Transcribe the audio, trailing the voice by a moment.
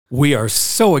We are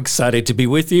so excited to be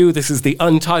with you. This is the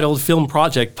Untitled Film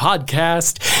Project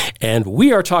podcast, and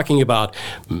we are talking about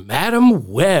Madam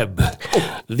Web,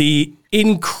 the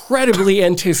incredibly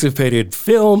anticipated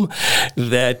film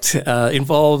that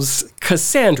involves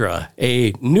Cassandra,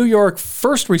 a New York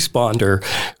first responder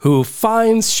who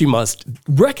finds she must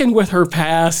reckon with her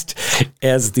past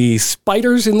as the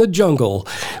spiders in the jungle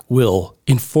will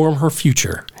inform her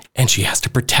future, and she has to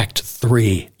protect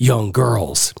 3 young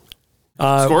girls.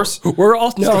 Scores?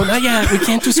 No, not yet. We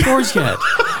can't do scores yet.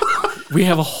 We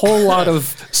have a whole lot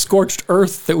of scorched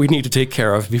earth that we need to take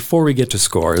care of before we get to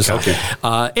scores. Okay.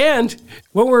 And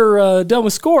when we're done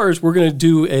with scores, we're going to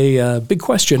do a big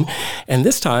question. And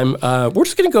this time, we're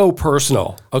just going to go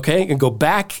personal, okay? And go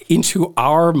back into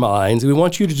our minds. We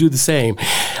want you to do the same.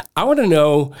 I want to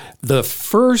know the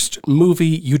first movie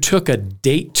you took a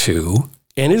date to.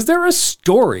 And is there a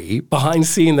story behind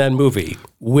seeing that movie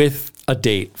with a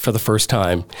date for the first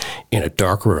time in a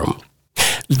dark room?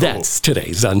 That's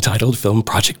today's Untitled Film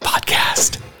Project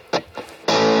podcast.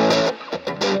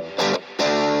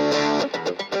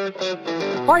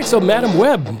 All right, so Madam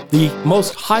Web, the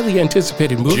most highly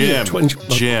anticipated movie of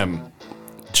 2020.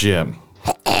 Jim.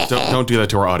 Don't do that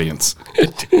to our audience.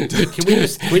 Can we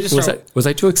just start? Was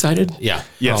I too excited? Yeah.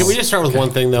 Yes. Can we just start with one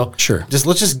thing, though? Sure.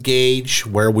 Let's just gauge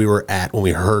where we were at when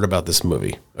we heard about this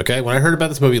movie. Okay? When I heard about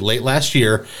this movie late last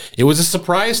year, it was a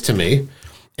surprise to me,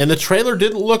 and the trailer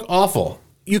didn't look awful.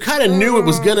 You kind of knew it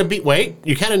was going to be... Wait.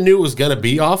 You kind of knew it was going to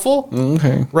be awful.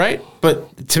 Okay. Right?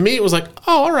 But to me, it was like,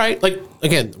 oh, all right. Like,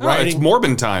 again, writing... It's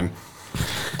Morbin time.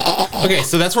 Okay,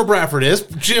 so that's where Bradford is.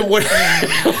 Jim, what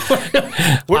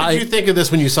did you think of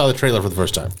this when you saw the trailer for the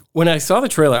first time? When I saw the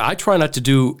trailer, I try not to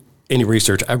do any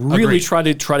research. I really try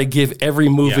to give every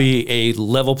movie a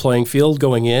level playing field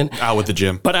going in. Out with the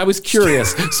Jim. But I was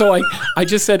curious. So I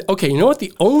just said, okay, you know what?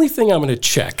 The only thing I'm going to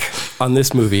check on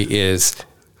this movie is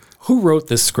who wrote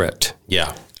this script.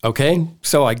 Yeah. Okay?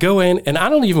 So I go in, and I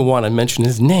don't even want to mention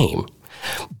his name.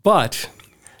 But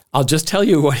I'll just tell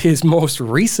you what his most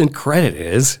recent credit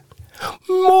is.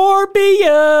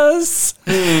 Morbius!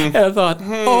 And I thought,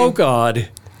 oh, God,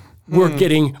 we're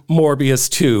getting Morbius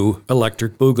 2,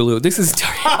 Electric Boogaloo. This is,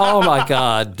 oh, my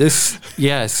God.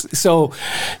 Yes. So,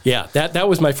 yeah, that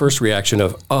was my first reaction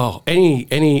of,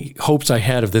 any hopes I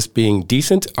had of this being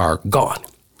decent are gone.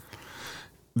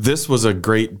 This was a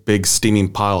great big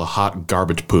steaming pile of hot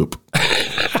garbage poop.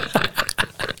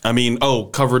 I mean,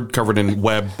 covered in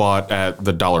web bought at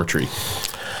the Dollar Tree.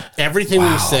 Everything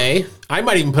we say, I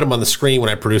might even put them on the screen when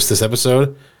I produce this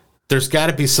episode. There's got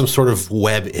to be some sort of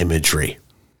web imagery.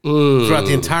 Throughout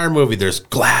the entire movie, there's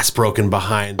glass broken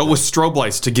behind. But with strobe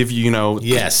lights to give you,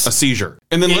 a seizure.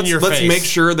 And then let's make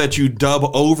sure that you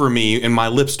dub over me and my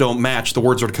lips don't match. The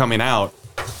words are coming out.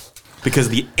 Because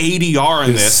the ADR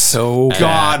in this, so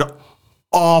god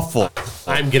awful.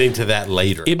 I'm getting to that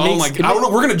later. I don't know.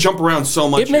 We're going to jump around so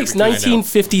much. It makes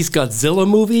 1950s Godzilla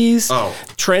movies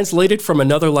translated from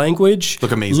another language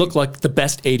look amazing. Look like the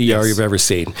best ADR you've ever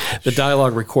seen. The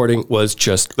dialogue recording was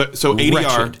just so ADR,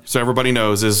 wretched. so everybody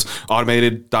knows, is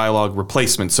automated dialogue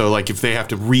replacement. So like if they have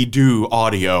to redo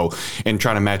audio and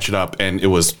try to match it up, and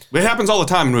it happens all the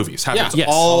time in movies. Happens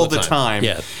all the time.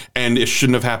 Yeah. And it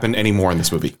shouldn't have happened anymore in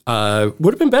this movie.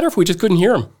 Would have been better if we just couldn't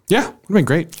hear him. Yeah, would have been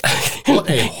great. What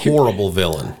a horrible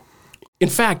villain. In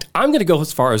fact, I'm going to go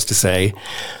as far as to say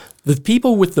the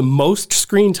people with the most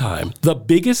screen time, the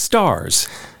biggest stars,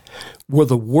 were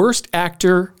the worst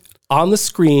actor on the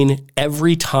screen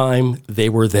every time they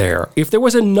were there. If there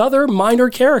was another minor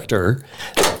character,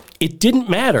 it didn't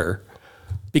matter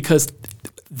because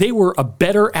they were a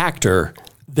better actor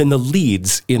than the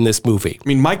leads in this movie. I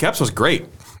mean, Mike Epps was great.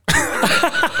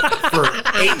 For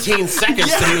 18 seconds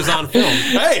that he was on film.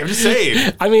 Hey, I'm just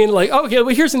saying. I mean, well,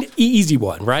 here's an easy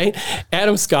one, right?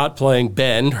 Adam Scott playing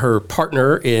Ben, her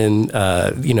partner in,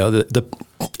 the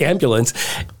ambulance.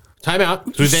 Time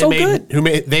out.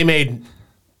 They made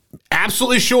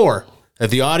absolutely sure that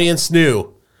the audience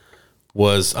knew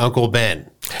was Uncle Ben.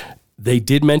 They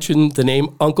did mention the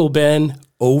name Uncle Ben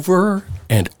over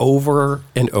and over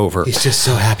and over. He's just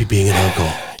so happy being an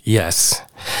uncle. Yes.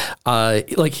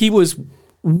 He was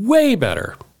way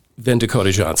better than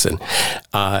Dakota Johnson.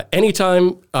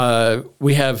 Anytime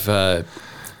we have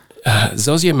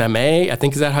Zosia Mamay, I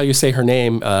think is that how you say her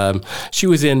name? She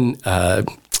was in the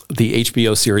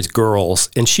HBO series Girls,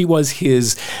 and she was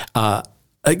his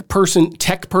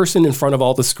tech person in front of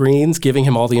all the screens, giving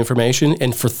him all the information.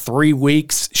 And for 3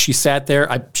 weeks, she sat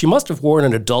there. She must have worn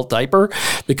an adult diaper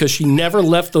because she never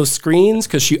left those screens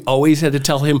because she always had to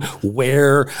tell him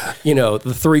where,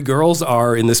 the 3 girls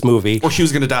are in this movie. Or she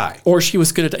was going to die. Or he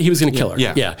was going to kill her.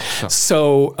 Yeah.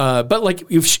 So, but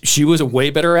if she was a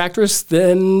way better actress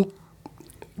than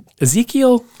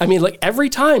Ezekiel. I mean, every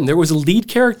time there was a lead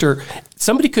character,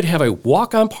 somebody could have a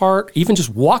walk-on part, even just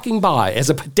walking by as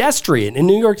a pedestrian in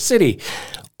New York City,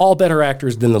 all better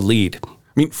actors than the lead. I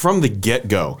mean, from the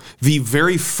get-go, the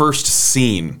very first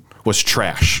scene was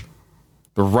trash.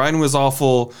 The writing was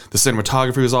awful. The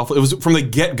cinematography was awful. It was from the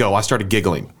get-go, I started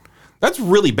giggling. That's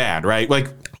really bad, right?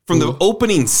 From the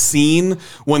opening scene,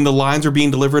 when the lines are being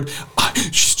delivered,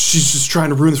 she's just trying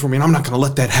to ruin this for me, and I'm not going to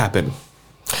let that happen.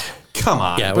 Come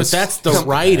on. Yeah, but that's the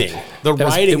writing. The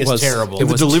writing is terrible.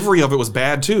 The delivery of it was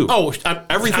bad, too. Oh,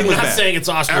 everything was bad. I'm not saying it's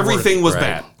Oscar Everything was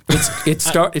bad.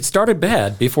 It started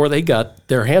bad before they got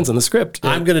their hands on the script.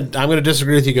 I'm gonna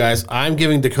disagree with you guys. I'm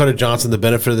giving Dakota Johnson the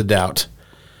benefit of the doubt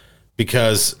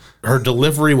because her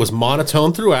delivery was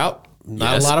monotone throughout,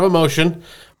 not a lot of emotion.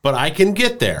 But I can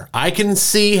get there. I can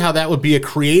see how that would be a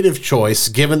creative choice,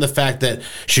 given the fact that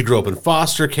she grew up in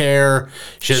foster care.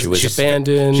 She's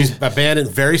abandoned. She's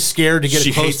abandoned, very scared to get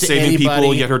close to anybody. She hates saving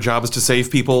people, yet her job is to save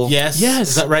people. Yes.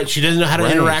 Is that right? She doesn't know how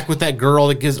to interact with that girl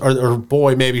that gives, or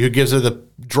boy maybe, who gives her the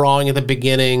drawing at the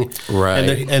beginning.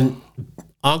 Right. And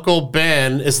Uncle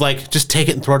Ben is like, just take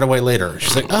it and throw it away later.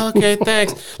 She's like, oh, okay,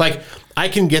 thanks. I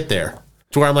can get there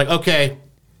to where I'm like, okay.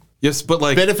 Yes, but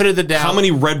benefit of the doubt. How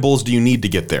many Red Bulls do you need to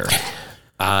get there?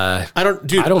 I don't.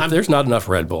 There's not enough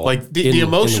Red Bull. The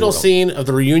emotional scene of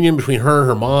the reunion between her and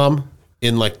her mom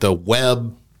in the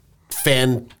web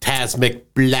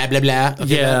phantasmic blah blah blah.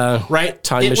 Okay, right.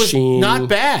 Time machine. Was not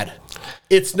bad.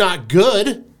 It's not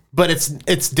good. But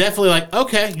it's definitely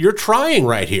okay, you're trying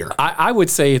right here. I would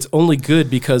say it's only good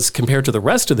because compared to the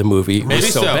rest of the movie, it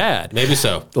was so bad. Maybe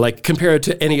so. Compared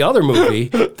to any other movie,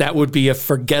 that would be a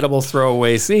forgettable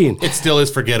throwaway scene. It still is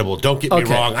forgettable. Don't get me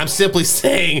wrong. I'm simply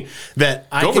saying that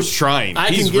Grover's trying.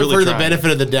 I can give her the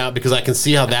benefit of the doubt because I can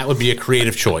see how that would be a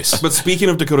creative choice. But speaking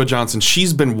of Dakota Johnson,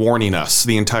 she's been warning us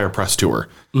the entire press tour.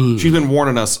 She's been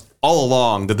warning us all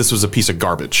along that this was a piece of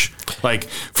garbage.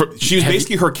 She was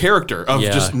basically her character of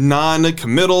just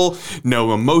non-committal,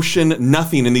 no emotion,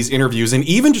 nothing in these interviews, and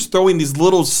even just throwing these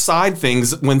little side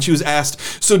things when she was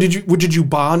asked, so did you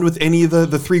bond with any of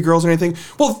the 3 girls or anything?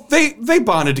 Well, they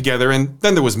bonded together, and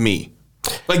then there was me.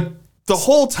 The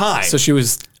whole time. So she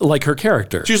was like her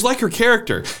character. She was like her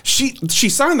character. She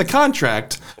signed the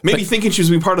contract, maybe thinking she was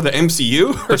being part of the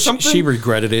MCU or something. She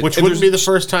regretted it. Which wouldn't be the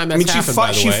first time that's happened,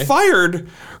 by the way. She fired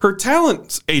her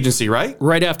talent agency, right?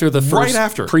 Right after the first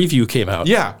preview came out.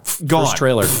 Yeah, gone. First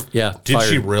trailer. Yeah. Did fired.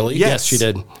 she really? Yes, she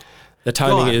did. The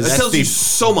timing is... That tells you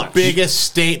so much. Biggest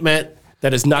statement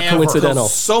that is not coincidental.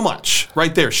 So much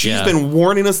right there. She's been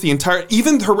warning us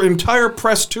even her entire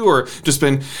press tour, just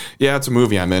been, it's a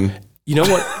movie I'm in. You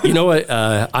know what?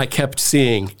 I kept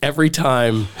seeing every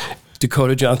time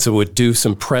Dakota Johnson would do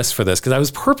some press for this because I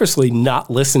was purposely not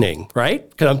listening, right?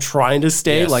 Because I'm trying to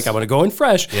stay I'm going to go in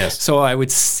fresh. Yes. So I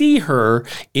would see her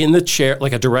in the chair,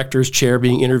 like a director's chair,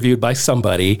 being interviewed by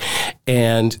somebody,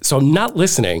 and so I'm not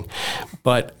listening,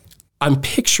 but I'm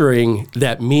picturing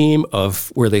that meme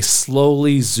of where they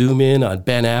slowly zoom in on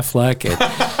Ben Affleck and.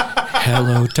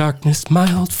 Hello, darkness,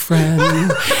 my old friend.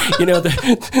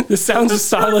 The sounds of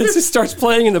silence. It starts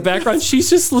playing in the background. She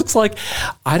just looks like,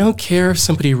 I don't care if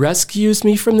somebody rescues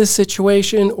me from this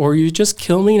situation or you just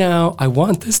kill me now. I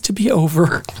want this to be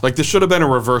over. This should have been a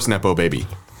reverse Nepo baby.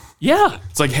 Yeah.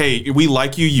 It's hey, we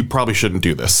like you. You probably shouldn't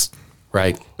do this.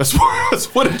 Right. That's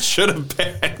what it should have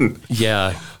been.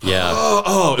 Yeah.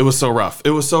 Oh, it was so rough.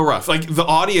 It was so rough. The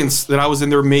audience that I was in,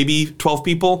 there were maybe 12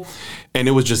 people, and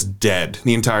it was just dead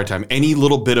the entire time. Any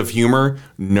little bit of humor,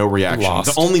 no reaction.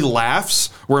 Lost. The only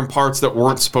laughs were in parts that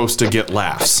weren't supposed to get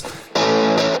laughs.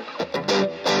 I'm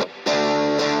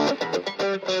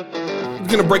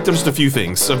going to break down just a few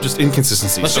things of just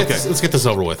inconsistencies. Let's get this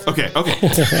over with. Okay.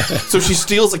 So she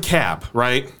steals a cab,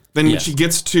 right? Then when she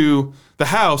gets to the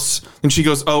house, and she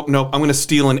goes, oh, no, I'm going to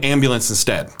steal an ambulance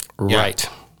instead. Right.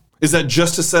 Is that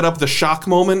just to set up the shock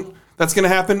moment that's going to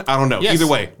happen? I don't know. Yes. Either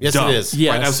way, yes, dumb. it is.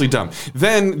 Yes. Right, absolutely dumb.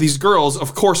 Then these girls,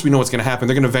 of course, we know what's going to happen.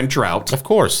 They're going to venture out. Of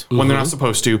course. When they're not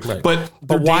supposed to. Right. But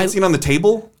they're dancing on the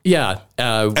table? Yeah.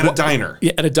 At a diner.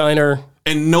 Yeah, at a diner.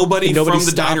 And nobody from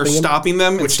the diner stopping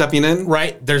them and stepping in?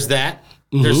 Right. There's that.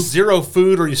 There's zero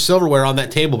food or silverware on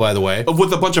that table, by the way.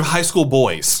 With a bunch of high school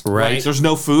boys. Right. There's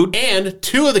no food. And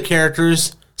 2 of the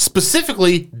characters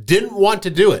specifically didn't want to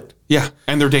do it. Yeah,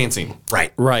 and they're dancing.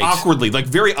 Right. Awkwardly, like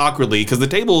very awkwardly, because the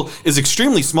table is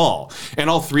extremely small, and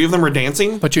all three of them are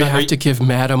dancing. But you have to give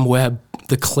Madam Web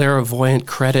the clairvoyant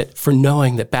credit for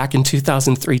knowing that back in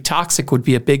 2003, Toxic would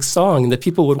be a big song and that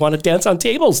people would want to dance on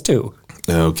tables too.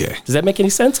 Okay. Does that make any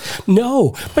sense?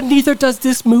 No, but neither does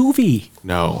this movie.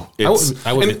 No.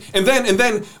 I wouldn't. And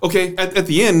then, okay, at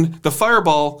the end, the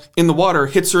fireball in the water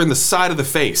hits her in the side of the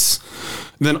face.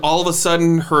 And then all of a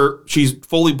sudden, she's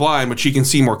fully blind, but she can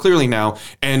see more clearly now,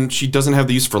 and she doesn't have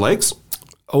the use for legs?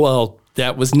 Well,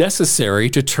 that was necessary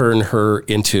to turn her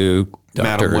into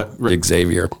Dr.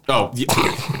 Xavier. Oh, yeah.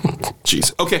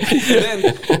 Jeez. Okay. And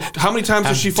then, how many times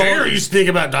has she fallen? Dare you speak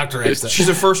about Dr. X? She's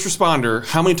a first responder.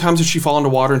 How many times has she fallen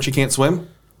into water and she can't swim?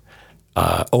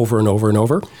 Over and over and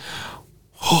over.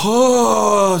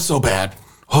 Oh, so bad.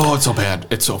 Oh, it's so bad.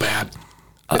 It's so bad.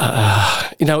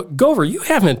 Gover, you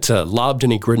haven't lobbed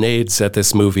any grenades at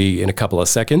this movie in a couple of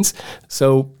seconds,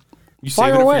 so you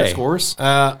fire saving away. It for your scores?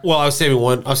 Well, I was saving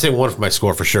one. I was saving one for my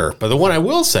score for sure. But the one I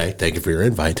will say, thank you for your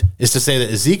invite, is to say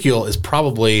that Ezekiel is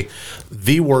probably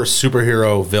the worst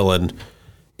superhero villain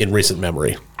in recent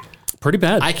memory. Pretty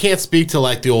bad. I can't speak to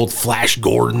like the old Flash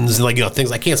Gordons and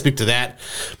things. I can't speak to that.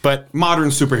 But modern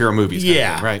superhero movies.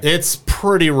 Yeah, right. It's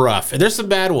pretty rough. And there's some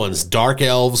bad ones. Dark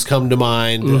Elves come to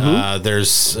mind. Mm-hmm.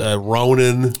 There's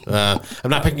Ronin. I'm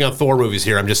not picking on Thor movies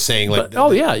here. I'm just saying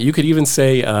yeah, you could even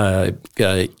say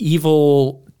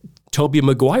evil Tobey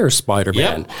Maguire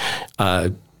Spider-Man.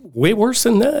 Yep. Way worse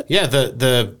than that. Yeah,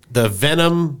 the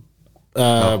Venom.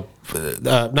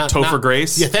 Topher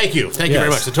Grace. Yeah, thank you very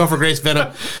much. The Topher Grace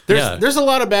Venom. There's a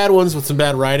lot of bad ones with some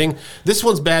bad writing. This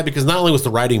one's bad because not only was the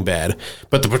writing bad,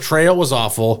 but the portrayal was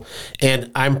awful.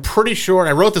 And I'm pretty sure,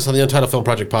 I wrote this on the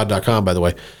UntitledFilmProjectPod.com, by the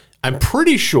way. I'm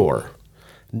pretty sure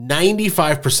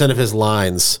 95% of his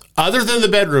lines, other than the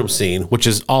bedroom scene, which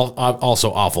is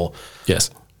also awful.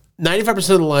 Yes. 95%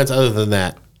 of the lines other than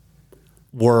that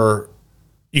were,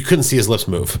 you couldn't see his lips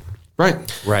move.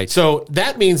 Right. So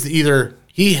that means that either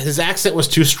his accent was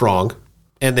too strong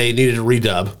and they needed to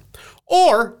redub,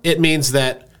 or it means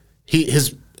that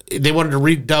they wanted to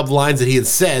redub lines that he had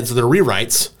said, so they're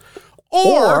rewrites,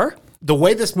 or the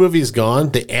way this movie is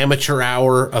gone, the amateur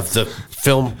hour of the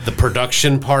film, the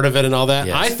production part of it and all that,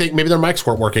 I think maybe their mics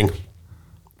weren't working.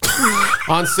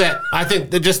 On set, I think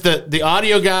that just the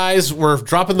audio guys were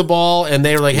dropping the ball, and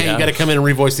they were like, "Hey, you got to come in and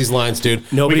revoice these lines, dude.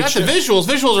 We got the visuals.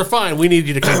 Visuals are fine. We need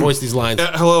you to come voice these lines."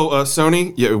 Hello,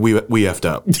 Sony. Yeah, we effed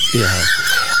up. Yeah.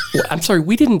 I'm sorry,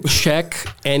 we didn't check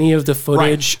any of the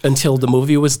footage until the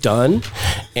movie was done,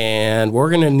 and we're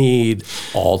going to need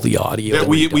all the audio. Yeah,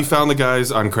 we found the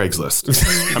guys on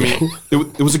Craigslist. I mean,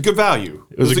 it was a good value.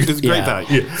 It was a great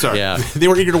value. Yeah. Sorry. Yeah. They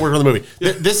were eager to work on the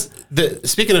movie.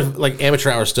 Speaking of like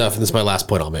amateur hour stuff, and this is my last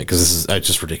point I'll make because this is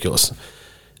just ridiculous.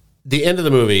 The end of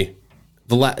the movie,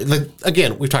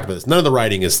 again, we've talked about this. None of the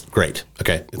writing is great.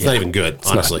 Okay, it's not even good.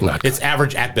 Honestly, it's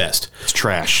average at best. It's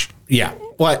trash. Yeah.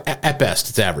 Well, at best,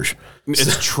 it's average.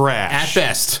 It's trash. At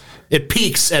best. It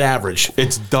peaks at average.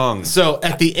 It's dung. So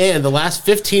at the end, the last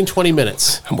 15, 20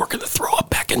 minutes. And we're going to throw it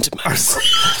back into my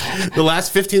The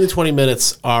last 15 to 20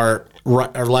 minutes are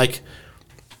like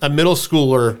a middle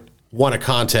schooler won a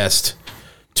contest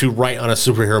to write on a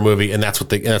superhero movie, and that's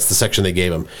the section they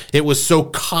gave him. It was so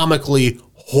comically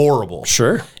horrible.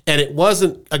 Sure. And it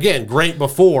wasn't, again, great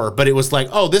before, but it was like,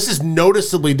 oh, this is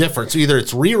noticeably different. So either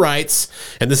it's rewrites,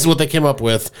 and this is what they came up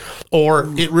with,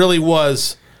 or it really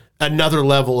was another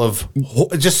level of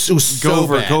just it was so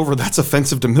bad. Gover, that's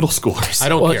offensive to middle schoolers. I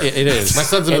don't care. It is. My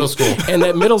son's in middle school. And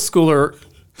that middle schooler,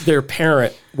 their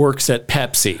parent works at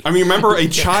Pepsi. I mean, remember a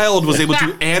child was able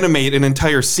to animate an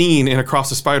entire scene in Across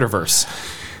the Spider-Verse.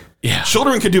 Yeah,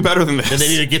 children could do better than this. And they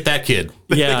need to get that kid.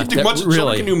 Yeah,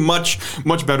 children can do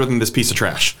much better than this piece of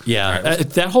trash. Yeah,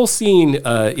 that whole scene,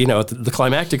 the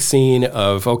climactic scene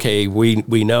of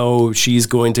we know she's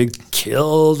going to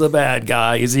kill the bad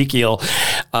guy Ezekiel.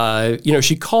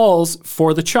 She calls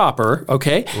for the chopper.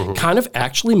 Okay, kind of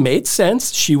actually made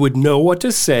sense. She would know what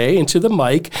to say into the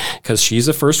mic because she's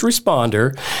a first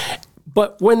responder.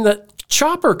 But when the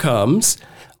chopper comes,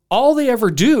 all they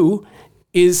ever do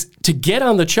is to get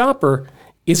on the chopper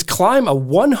is climb a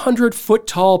 100-foot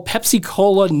tall Pepsi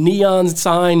Cola neon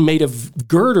sign made of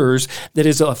girders that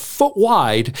is a foot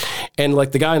wide. And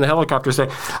like the guy in the helicopter say,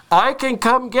 I can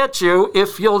come get you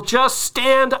if you'll just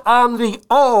stand on the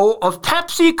O of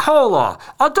Pepsi Cola,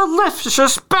 a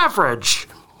delicious beverage.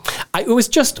 It was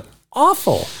just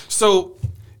awful. So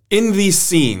in these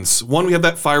scenes, one, we have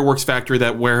that fireworks factory,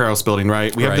 that warehouse building,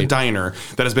 right? We have the diner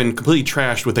that has been completely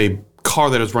trashed with a car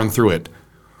that has run through it.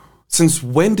 Since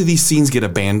when do these scenes get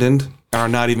abandoned? are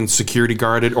not even security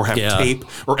guarded or have tape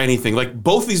or anything. Like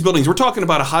both these buildings, we're talking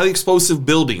about a highly explosive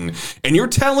building, and you're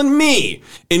telling me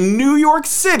in New York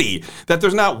City that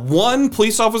there's not one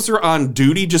police officer on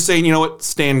duty just saying, you know what,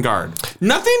 stand guard.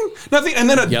 Nothing. And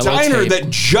then a yellow diner tape that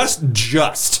just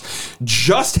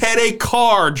had a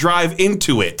car drive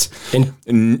into it, and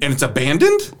it's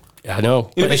abandoned. I know.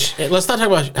 But let's not talk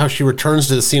about how she returns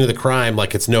to the scene of the crime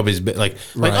like it's nobody's like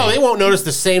oh, they won't notice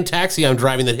the same taxi I'm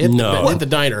driving that hit the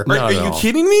diner. Are you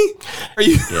kidding me? Are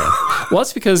you? Yeah. Well,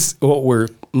 it's because what we're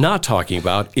not talking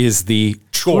about is the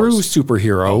true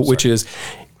superhero, which is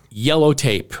yellow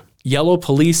tape. Yellow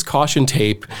police caution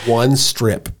tape. One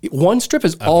strip. One strip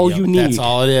is all you need. That's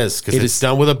all it is, because it's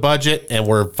done with a budget, and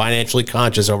we're financially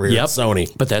conscious over here at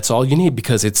Sony. But that's all you need,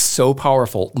 because it's so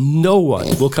powerful. No one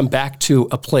will come back to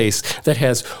a place that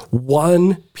has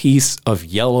one piece of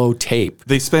yellow tape.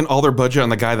 They spent all their budget on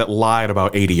the guy that lied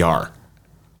about ADR.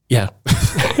 Yeah.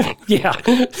 Yeah,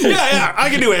 I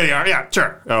can do ADR. Yeah,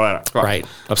 sure. Right.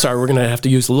 I'm sorry, we're going to have to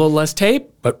use a little less tape,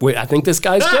 but I think this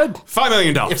guy's good. $5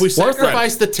 million. If we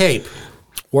sacrifice the tape,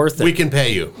 worth it. We can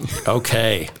pay you.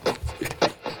 Okay.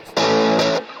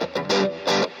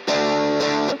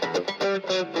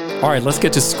 All right, let's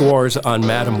get to scores on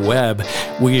Madam Web.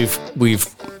 We've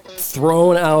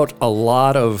thrown out a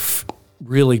lot of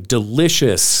really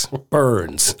delicious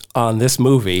burns on this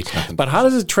movie, but how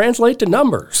does it translate to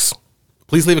numbers?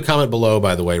 Please leave a comment below,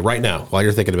 by the way, right now, while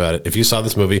you're thinking about it. If you saw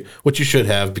this movie, which you should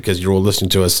have because you're listening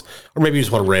to us, or maybe you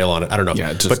just want to rail on it. I don't know.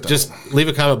 Yeah, just leave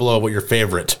a comment below what your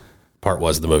favorite part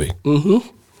was of the movie. Mm-hmm.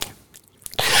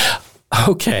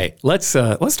 Okay, let's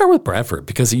start with Bradford,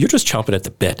 because you're just chomping at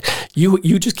the bit.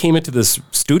 You just came into this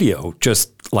studio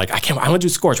just like, I want to do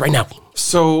scores right now.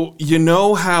 So you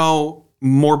know how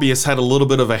Morbius had a little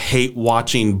bit of a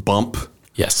hate-watching bump?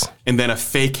 Yes. And then a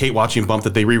fake hate-watching bump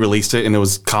that they re-released it, and it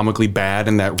was comically bad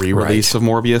in that re-release of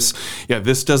Morbius. Yeah,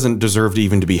 this doesn't deserve to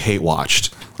even to be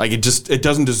hate-watched. Like, it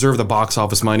doesn't deserve the box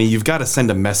office money. You've got to send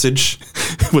a message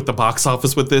with the box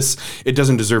office with this. It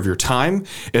doesn't deserve your time.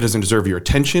 It doesn't deserve your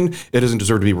attention. It doesn't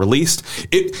deserve to be released.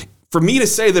 For me to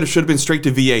say that it should have been straight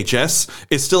to VHS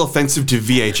is still offensive to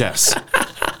VHS.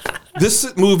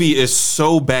 This movie is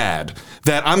so bad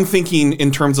that I'm thinking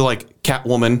in terms of like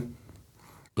Catwoman,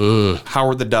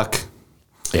 Howard the Duck,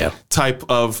 type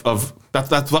of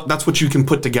that's what you can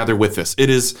put together with this. It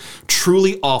is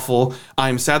truly awful.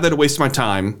 I'm sad that it wasted my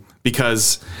time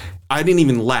because I didn't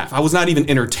even laugh. I was not even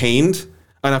entertained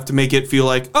enough to make it feel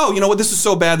like, oh, you know what, this is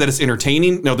so bad that it's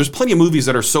entertaining. No, there's plenty of movies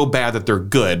that are so bad that they're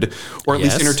good, or at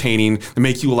least entertaining, that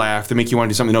make you laugh, that make you want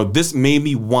to do something. No, this made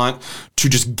me want to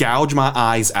just gouge my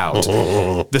eyes out.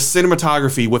 The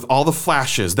cinematography with all the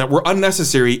flashes that were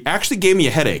unnecessary actually gave me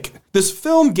a headache. This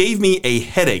film gave me a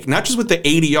headache, not just with the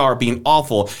ADR being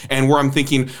awful, and where I'm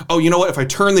thinking, oh, you know what, if I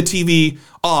turn the TV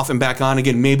off and back on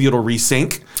again, maybe it'll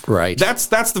resync. Right. That's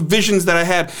the visions that I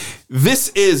had. This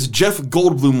is Jeff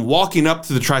Goldblum walking up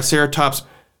to the Triceratops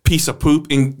piece of poop,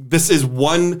 and this is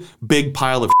one big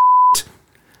pile of shit.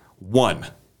 One.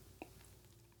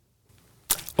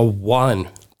 A one.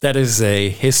 That is a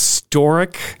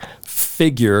historic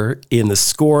figure in the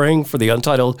scoring for the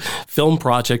Untitled Film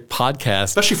Project podcast.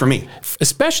 Especially for me.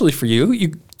 Especially for you.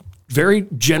 You very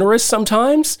generous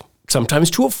sometimes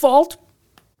to a fault.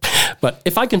 But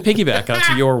if I can piggyback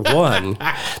onto your one,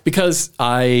 because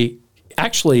I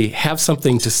actually have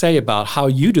something to say about how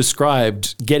you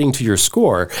described getting to your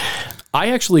score. I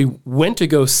actually went to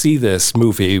go see this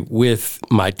movie with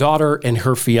my daughter and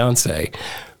her fiance,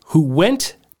 who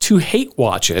went to hate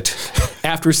watch it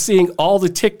after seeing all the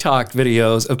TikTok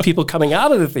videos of people coming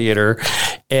out of the theater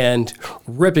and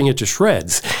ripping it to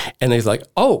shreds. And they're like,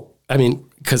 oh, I mean,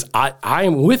 because I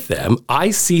am with them. I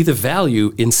see the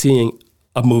value in seeing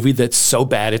a movie that's so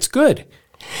bad it's good.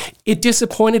 It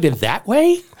disappointed in that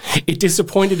way. It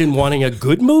disappointed in wanting a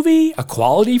good movie, a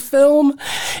quality film.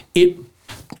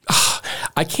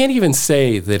 I can't even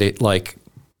say that it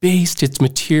based its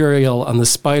material on the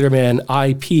Spider-Man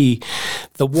IP.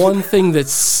 The one thing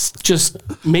that's just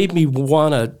made me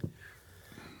want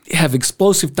to have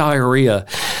explosive diarrhea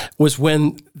was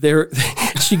when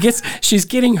she's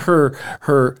getting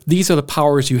her these are the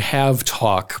powers you have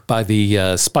talk by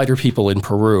the spider people in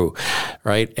Peru,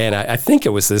 right? And I think it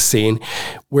was this scene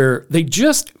where they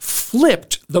just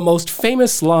flipped the most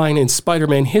famous line in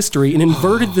Spider-Man history and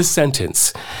inverted the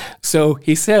sentence. So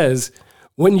he says,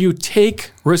 when you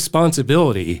take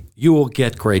responsibility, you will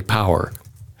get great power.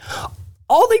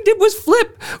 All they did was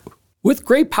flip. With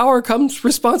great power comes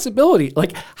responsibility.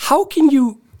 Like, how can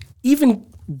you even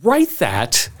write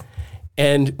that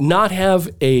and not have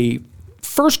a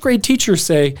first grade teacher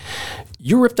say,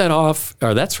 you rip that off,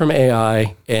 or that's from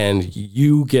AI, and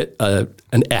you get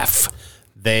an F.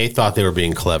 They thought they were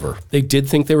being clever. They did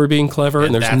think they were being clever,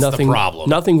 and there's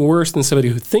nothing worse than somebody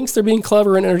who thinks they're being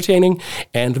clever and entertaining,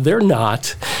 and they're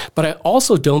not. But I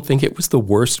also don't think it was the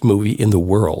worst movie in the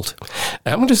world.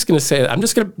 I'm just going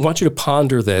to want you to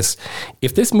ponder this.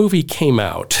 If this movie came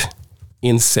out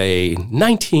in, say,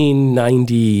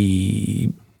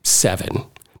 1997,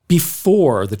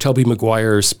 before the Tobey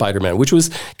Maguire Spider-Man, which was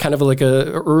kind of like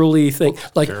a early thing.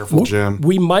 Like, careful, Jim.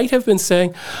 We might have been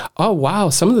saying, oh, wow,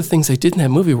 some of the things they did in that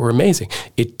movie were amazing.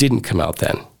 It didn't come out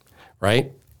then,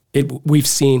 right? We've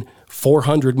seen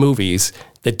 400 movies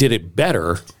that did it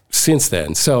better since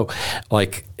then. So,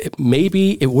 like,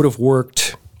 maybe it would have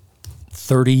worked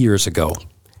 30 years ago.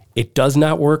 It does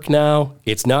not work now.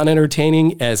 It's not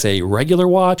entertaining as a regular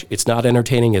watch. It's not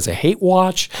entertaining as a hate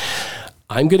watch.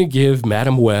 I'm going to give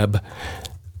Madam Web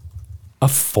a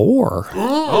 4.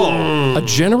 A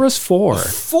generous 4.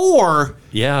 4?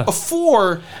 Yeah. A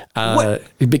 4? What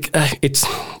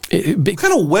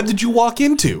kind of web did you walk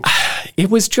into? It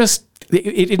was just,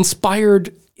 it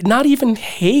inspired not even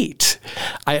hate.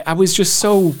 I was just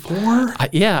so, 4?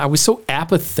 I was so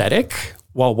apathetic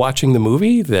while watching the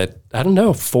movie that, I don't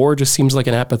know, 4 just seems like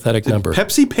an apathetic number.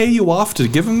 Pepsi pay you off to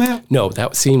give him that? No,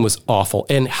 that scene was awful.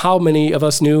 And how many of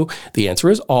us knew? The answer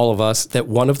is all of us, that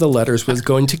one of the letters was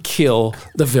going to kill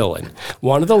the villain.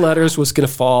 One of the letters was going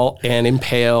to fall and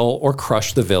impale or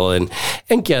crush the villain.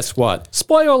 And guess what?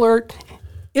 Spoiler alert,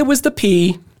 it was the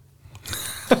P.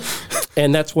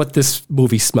 And that's what this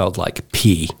movie smelled like,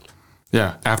 P.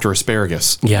 Yeah, after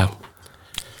asparagus. Yeah.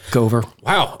 Go over.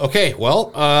 Wow. Okay.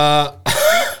 Well,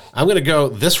 I'm going to go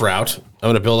this route. I'm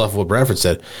going to build off of what Bradford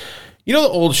said. You know the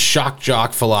old shock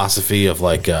jock philosophy of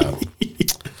like,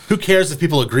 who cares if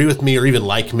people agree with me or even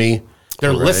like me?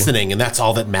 They're listening, and that's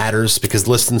all that matters because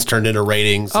listens turned into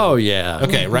ratings. Oh, yeah.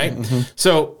 Okay, right? Mm-hmm.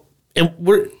 So, and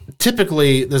we're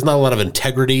typically, there's not a lot of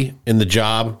integrity in the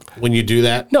job when you do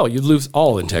that. No, you lose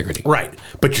all integrity. Right.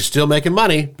 But you're still making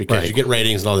money because you get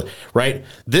ratings and all that. Right?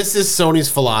 This is Sony's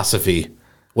philosophy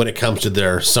when it comes to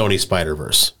their Sony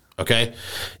Spider-Verse. Okay?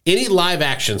 Any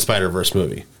live-action Spider-Verse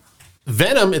movie.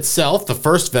 Venom itself, the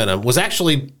first Venom, was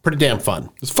actually pretty damn fun.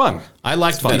 It's fun. I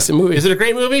liked Venom. Decent movie. Is it a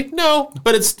great movie? No,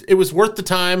 but it was worth the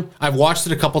time. I've watched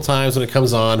it a couple times when it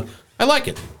comes on. I like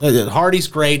it. Hardy's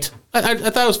great. I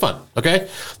thought it was fun. Okay?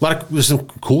 There's some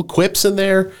cool quips in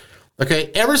there. Okay?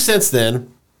 Ever since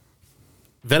then,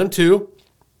 Venom 2,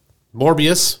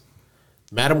 Morbius,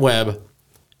 Madam Web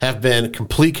have been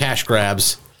complete cash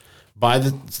grabs by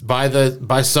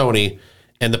Sony,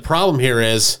 and the problem here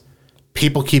is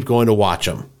people keep going to watch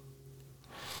them.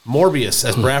 Morbius,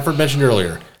 as Bradford mentioned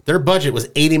earlier, their budget was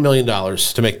 $80 million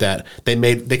to make that.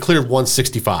 They cleared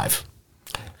 $165.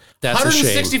 That's a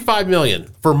shame. $165 million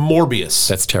for Morbius.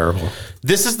 That's terrible.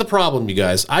 This is the problem, you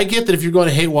guys. I get that if you're going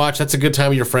to hate watch, that's a good time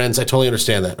with your friends. I totally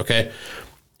understand that. Okay,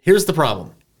 here's the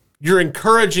problem: you're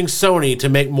encouraging Sony to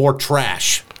make more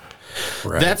trash.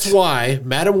 Right. That's why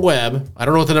Madam Web, I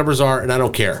don't know what the numbers are, and I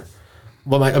don't care.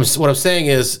 What I'm saying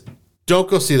is, don't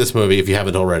go see this movie if you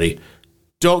haven't already.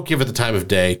 Don't give it the time of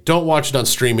day. Don't watch it on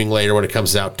streaming later when it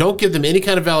comes out. Don't give them any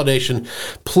kind of validation.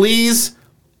 Please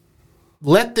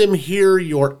let them hear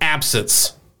your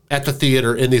absence at the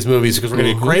theater in these movies, because we're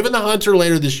going to get Kraven the Hunter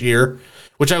later this year,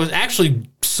 which I was actually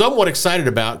somewhat excited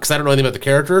about because I don't know anything about the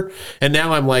character. And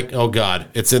now I'm like, oh, God,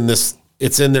 it's in this.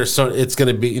 It's in there, so it's going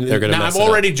to be. Now I'm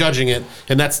already judging it,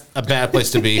 and that's a bad place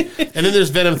to be. And then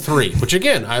there's Venom 3, which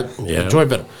again, I enjoy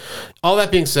Venom. All that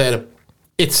being said,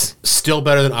 it's still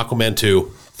better than Aquaman 2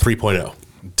 3.0.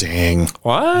 Dang!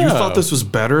 Wow! You thought this was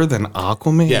better than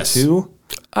Aquaman 2?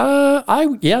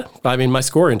 I mean, my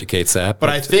score indicates that.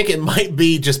 But I think it might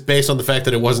be just based on the fact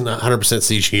that it wasn't 100%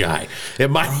 CGI.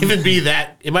 It might even be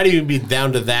that. It might even be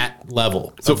down to that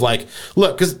level. So, like,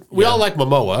 look, because we all like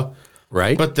Momoa.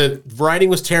 Right. But the writing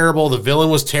was terrible. The villain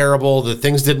was terrible. The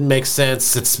things didn't make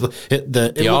sense.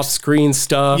 The off-screen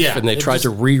stuff, and they tried to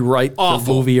rewrite the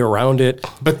movie around it.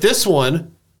 But this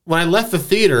one, when I left the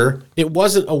theater, it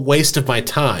wasn't a waste of my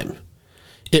time.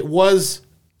 It was,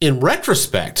 in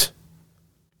retrospect.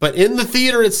 But in the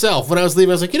theater itself, when I was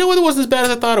leaving, I was like, you know what? It wasn't as bad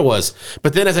as I thought it was.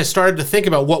 But then as I started to think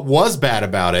about what was bad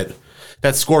about it,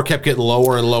 that score kept getting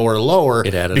lower and lower and lower.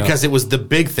 It added because it was the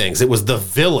big things. It was the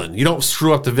villain. You don't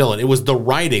screw up the villain. It was the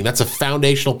writing. That's a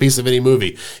foundational piece of any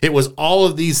movie. It was all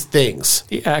of these things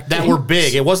that were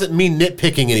big. It wasn't me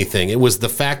nitpicking anything. It was the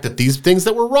fact that these things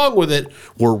that were wrong with it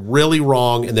were really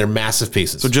wrong, and they're massive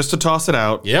pieces. So just to toss it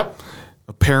out. Yep.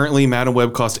 Apparently, Madam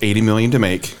Web cost $80 million to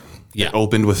make. Yeah. It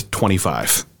opened with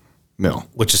 25. mil.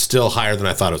 Which is still higher than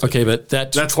I thought it was. Okay, but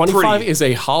that's 25 is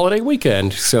a holiday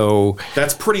weekend, so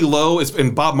that's pretty low.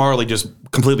 And Bob Marley just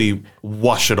completely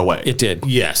washed it away. it did.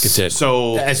 Yes. It did.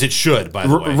 So As it should, by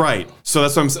the way. right. So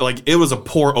that's what I'm saying. Like, it was a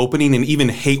poor opening, and even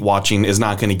hate watching is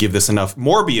not going to give this enough.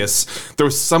 Morbius, there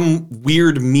was some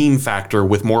weird meme factor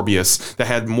with Morbius that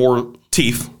had more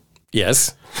teeth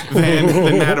Yes.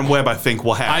 than Madam Web, I think,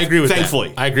 will have. I agree with Thankfully.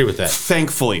 that. I agree with that.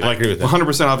 Thankfully. I agree with that.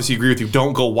 100% obviously agree with you.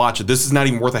 Don't go watch it. This is not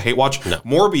even worth a hate watch. No.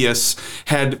 Morbius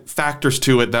had factors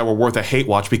to it that were worth a hate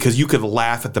watch because you could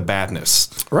laugh at the badness.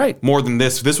 Right. More than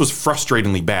this. This was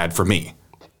frustratingly bad for me.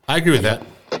 I agree with that.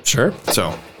 Sure.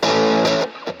 So...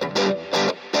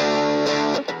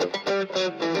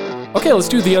 Okay, let's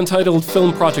do the Untitled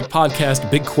Film Project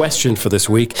podcast. Big question for this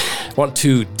week. I want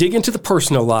to dig into the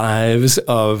personal lives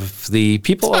of the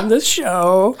people on this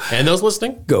show. And those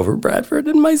listening? Gover Bradford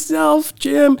and myself,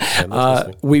 Jim.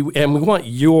 We want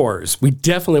yours. We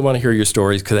definitely want to hear your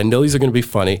stories because I know these are going to be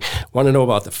funny. Want to know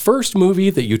about the first movie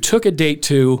that you took a date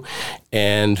to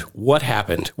and what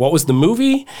happened. What was the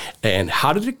movie and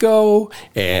how did it go?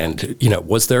 And,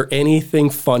 was there anything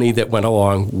funny that went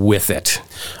along with it?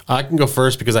 I can go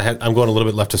first because I'm going a little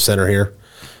bit left of center here.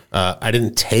 I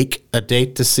didn't take a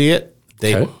date to see it.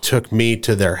 They took me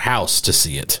to their house to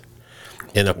see it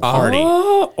in a party.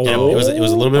 And it was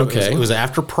a little bit. Okay. It was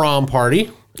after prom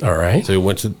party. All right. So we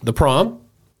went to the prom,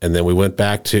 and then we went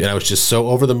back to. And I was just so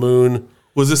over the moon.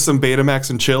 Was this some Betamax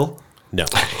and chill? No,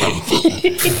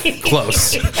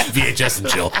 close. VHS and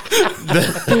chill.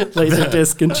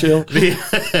 Laserdisc and chill.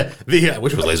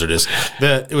 Which was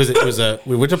Laserdisc.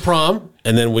 We went to prom,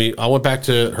 and then I went back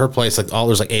to her place.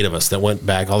 There's 8 of us that went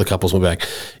back. All the couples went back,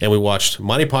 and we watched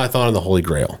Monty Python and the Holy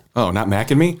Grail. Oh, not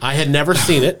Mac and Me? I had never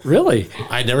seen it. Really?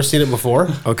 I had never seen it before.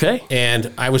 Okay.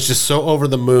 And I was just so over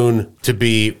the moon to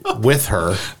be with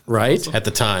her. Right. At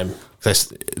the time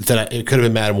that it could have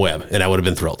been Madam Web, and I would have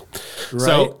been thrilled. Right.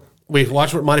 So we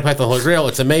watched Monty Python and the Holy Grail.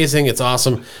 It's amazing. It's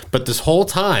awesome. But this whole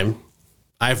time,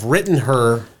 I've written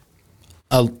her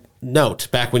a note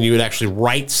back when you would actually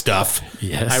write stuff.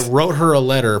 Yes. I wrote her a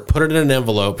letter, put it in an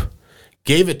envelope,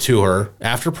 gave it to her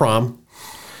after prom,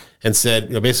 and said,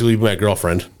 basically, be my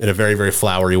girlfriend in a very, very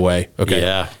flowery way. Okay.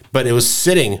 Yeah. But it was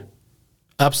sitting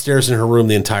upstairs in her room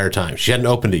the entire time. She hadn't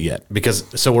opened it yet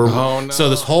so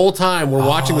this whole time we're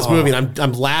watching this movie and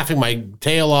I'm laughing my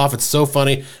tail off. It's so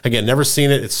funny. Again, never seen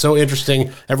it. It's so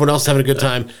interesting. Everyone else is having a good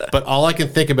time. But all I can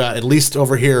think about, at least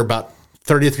over here, about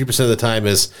 33% of the time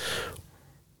is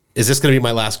this going to be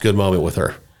my last good moment with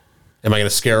her? Am I going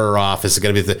to scare her off? Is it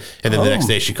going to be and then the next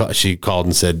day she called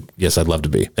and said, yes, I'd love to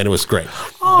be. And it was great.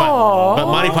 But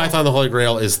Monty Python and the Holy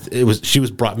Grail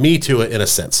she brought me to it in a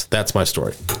sense. That's my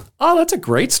story. Oh, that's a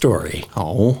great story.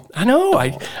 Oh. I know.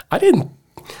 I didn't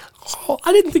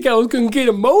think I was going to get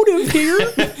emotive here.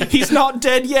 He's not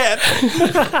dead yet.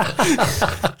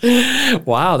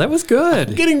 Wow, that was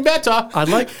good. Getting better. I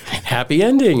like happy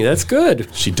ending. That's good.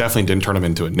 She definitely didn't turn him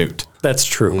into a newt. That's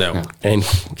true. No. Yeah. And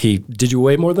did you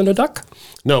weigh more than a duck?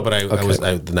 No, but I was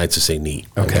the Knights of St. Neat.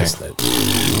 Okay.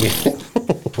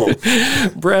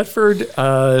 Bradford,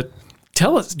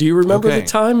 tell us, do you remember the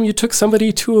time you took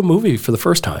somebody to a movie for the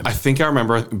first time? I think I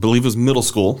remember. I believe it was middle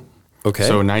school. Okay.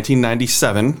 So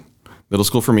 1997, middle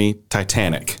school for me,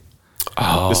 Titanic.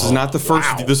 Oh, this is not the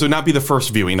first. Wow. This would not be the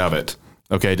first viewing of it.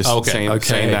 Okay, just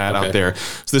saying that out there.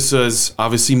 So this was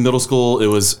obviously middle school. It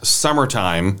was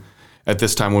summertime at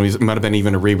this time when it might have been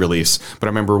even a re-release. But I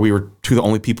remember we were two of the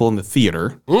only people in the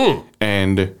theater.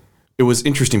 And it was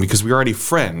interesting because we were already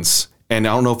friends. And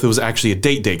I don't know if it was actually a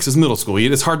date because it's middle school.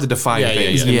 It's hard to define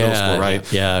things in middle school,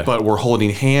 right? Yeah. But we're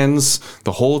holding hands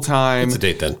the whole time. It's a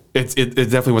date then. It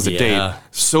definitely was a date.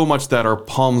 So much that our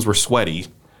palms were sweaty.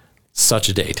 Such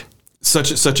a date.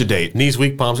 Such a date. Knees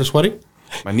weak, palms are sweaty?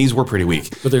 My knees were pretty weak.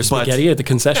 Were there spaghetti at the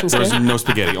concession stand? There was no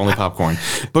spaghetti, only popcorn.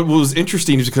 But what was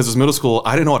interesting is because it was middle school,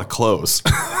 I didn't know how to close.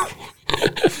 I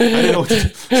didn't know what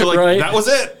to, so that was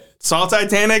it. Saw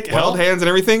Titanic, held hands and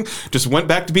everything. Just went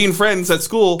back to being friends at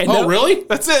school. And really?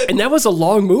 That's it. And that was a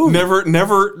long movie.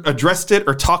 Never addressed it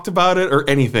or talked about it or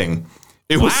anything.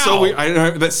 It was so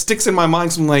weird. That sticks in my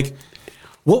mind. So I'm like,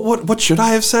 what should I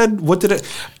have said? What did it?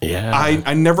 Yeah.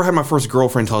 I never had my first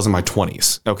girlfriend until I was in my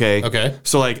 20s. Okay.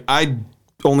 So I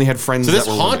only had friends that were women.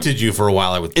 So this haunted you for a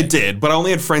while, I would think. It did, but I only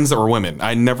had friends that were women.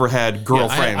 I never had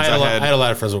girlfriends. I had a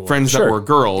lot of friends that were friends that were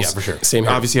girls. Yeah, for sure. Same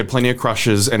here. Obviously had plenty of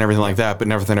crushes and everything like that, but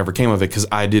nothing ever came of it because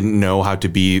I didn't know how to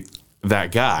be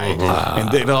that guy.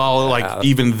 And it all,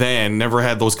 even then, never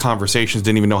had those conversations,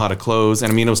 didn't even know how to close.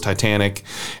 And I mean, it was Titanic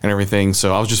and everything.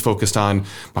 So I was just focused on,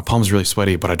 my palm's really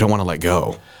sweaty, but I don't want to let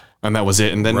go. And that was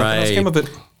it. And then nothing else came of it.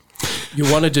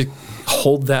 You wanted to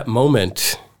hold that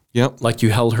moment Yep. Like you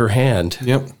held her hand.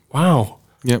 Yep. Wow.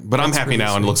 Yeah, but I'm happy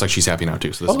now, and it looks like she's happy now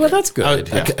too. So well, that's good.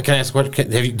 Can I ask what?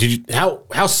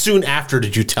 How soon after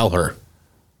did you tell her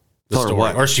the story?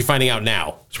 What? Or is she finding out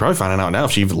now? She's probably finding out now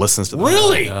if she even listens to.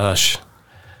 Really? Gosh.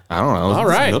 I don't know. All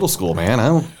right. Middle school, man. I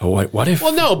don't. What if?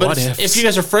 Well, no, but if you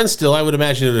guys are friends still, I would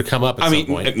imagine it would come up at some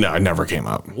point. No, it never came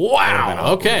up.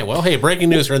 Wow. Okay. Well, hey, breaking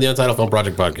news here on the Untitled Film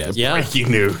Project podcast. Yeah. Breaking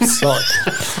news. Well,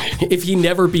 if he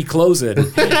never be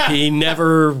closing, he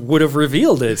never would have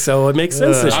revealed it. So it makes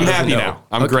sense. That I'm happy now.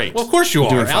 I'm great. Well, of course you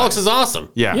are. Alex is awesome.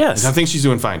 Yeah. Yes. I think she's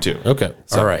doing fine too. Okay.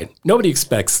 All right. Nobody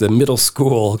expects the middle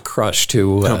school crush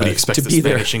to be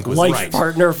their life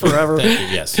partner forever. Thank you.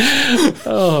 Yes.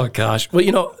 Oh gosh.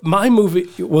 Well, my movie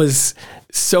was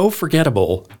so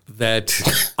forgettable that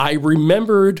I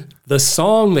remembered the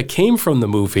song that came from the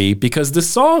movie because the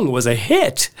song was a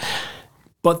hit,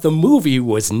 but the movie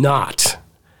was not.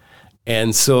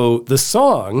 And so the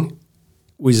song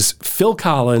was Phil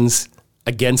Collins'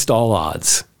 Against All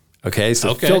Odds. Okay,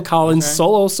 so Phil Collins'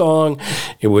 solo song.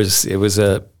 It was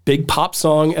a big pop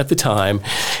song at the time.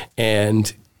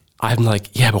 And I'm like,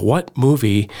 yeah, but what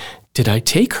movie did I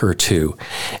take her to?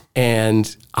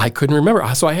 And I couldn't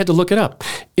remember. So I had to look it up.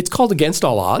 It's called Against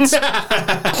All Odds.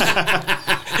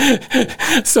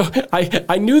 So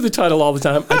I knew the title all the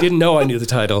time. I didn't know I knew the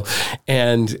title.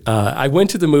 And I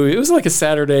went to the movie. It was like a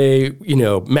Saturday,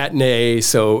 matinee.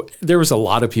 So there was a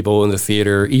lot of people in the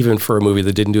theater, even for a movie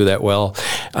that didn't do that well.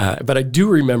 But I do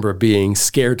remember being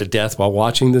scared to death while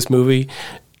watching this movie,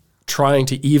 trying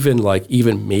to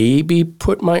even maybe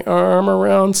put my arm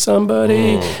around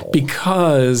somebody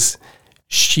because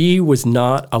she was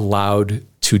not allowed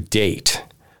to date.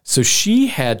 So she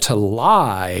had to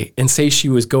lie and say she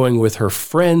was going with her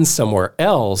friends somewhere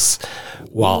else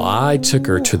while I took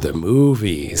her to the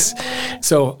movies.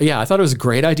 So yeah, I thought it was a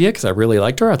great idea because I really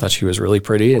liked her. I thought she was really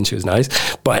pretty and she was nice,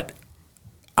 but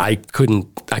I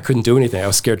couldn't do anything. I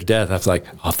was scared to death. I was like,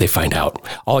 if they find out.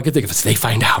 All I could think of is they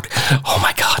find out. Oh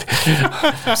my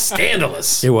God.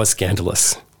 Scandalous. It was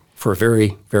scandalous for a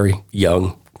very, very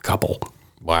young couple.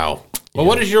 Wow. Well,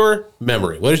 what is your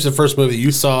memory? What is the first movie that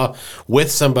you saw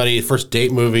with somebody, first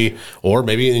date movie, or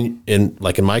maybe in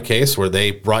my case, where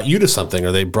they brought you to something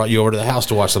or they brought you over to the house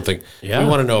to watch something? Yeah. We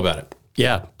want to know about it.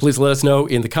 Yeah, please let us know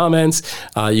in the comments.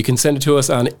 You can send it to us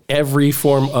on every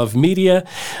form of media.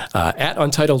 At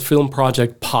Untitled Film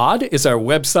Project Pod is our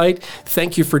website.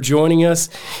 Thank you for joining us.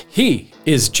 He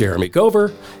is Jeremy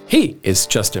Gover. He is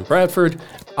Justin Bradford.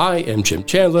 I am Jim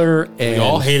Chandler. And we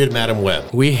all hated Madam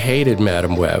Web. We hated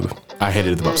Madam Web. I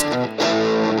hated it the most.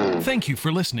 Thank you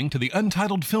for listening to the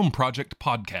Untitled Film Project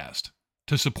podcast.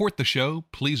 To support the show,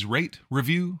 please rate,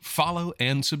 review, follow,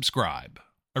 and subscribe.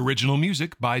 Original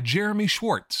music by Jeremy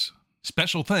Schwartz.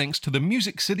 Special thanks to the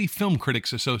Music City Film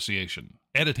Critics Association.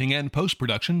 Editing and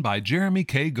post-production by Jeremy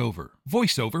K. Gover.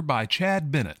 Voiceover by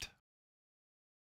Chad Bennett.